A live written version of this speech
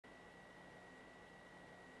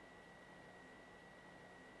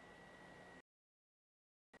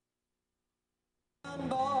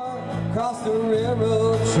Across the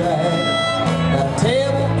railroad track, got a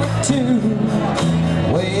table for two,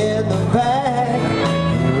 way in the back,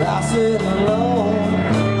 where I sit alone,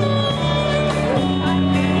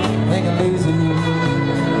 think I'm losing.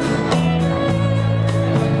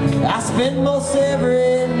 I spend most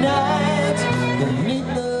every night beneath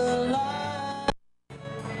the light.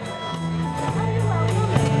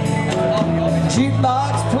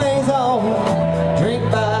 Jukebox plays on, drink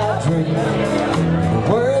by drink.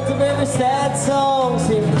 Every sad song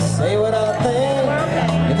seems to say what I think,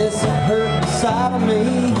 and this hurt inside of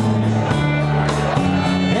me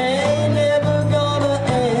ain't never gonna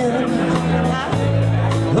end.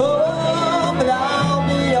 Oh, but I'll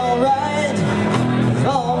be alright as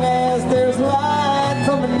long as there's light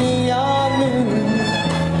from a neon moon.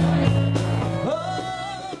 Oh,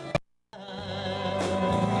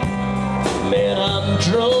 man, I'm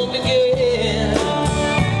drunk again.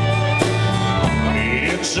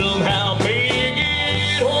 Somehow make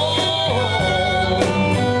it home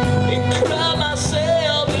and cry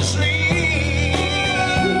myself to sleep.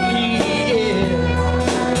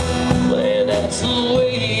 Well, that's the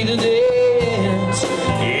way to dance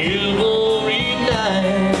every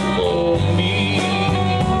night for me.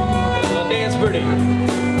 I'll dance pretty.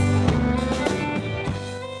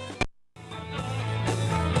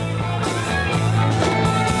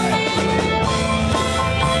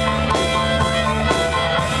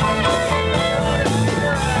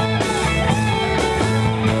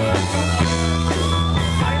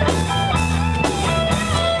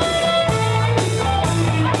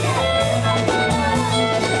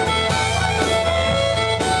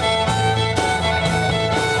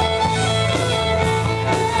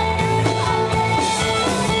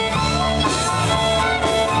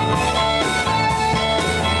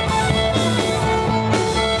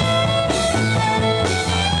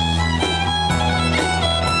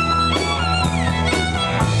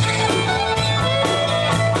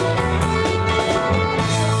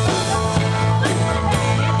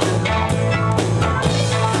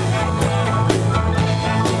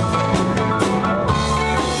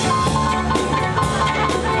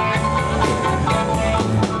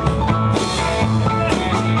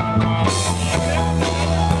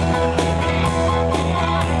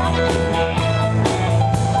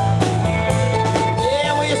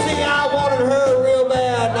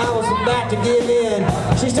 To give in.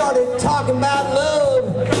 She started talking about love,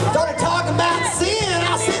 started talking about sin.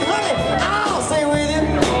 I said, honey, I'll stay with you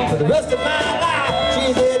for the rest of my life.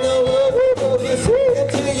 She said, no love will be sweet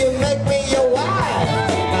until you make me your wife.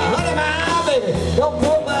 Now, honey, my baby, don't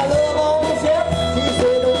put my love on the shelf. She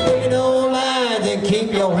said, don't bring it online, then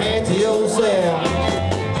keep your hand to yourself.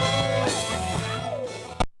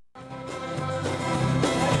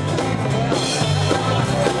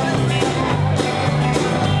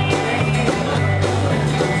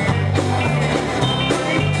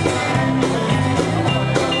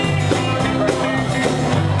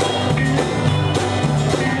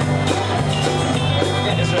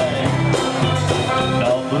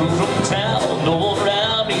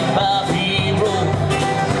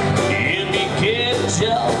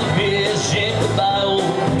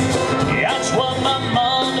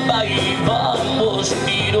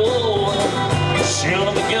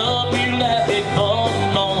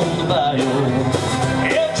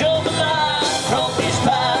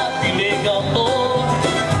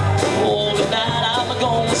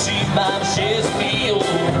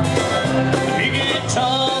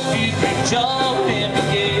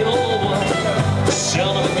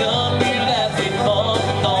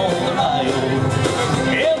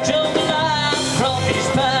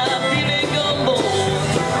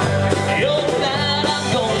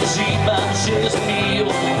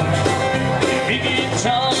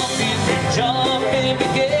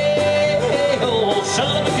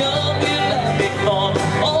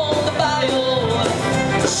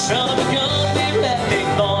 Son of a gun, we let me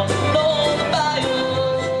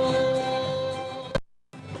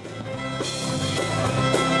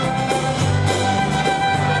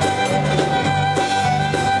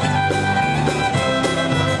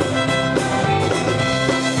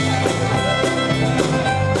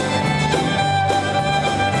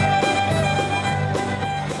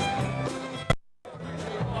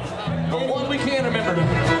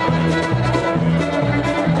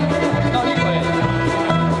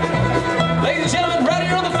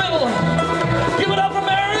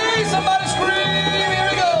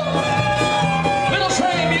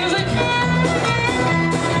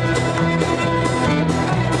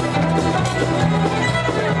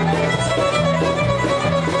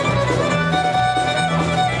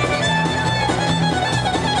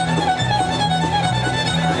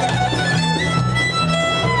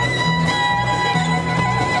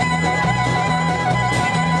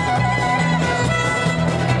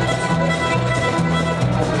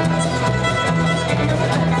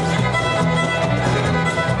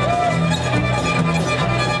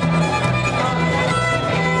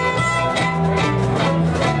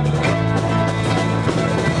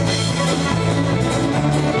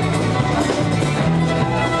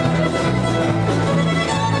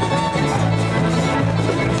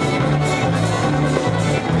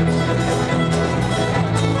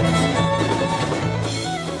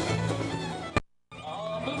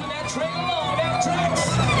trail along.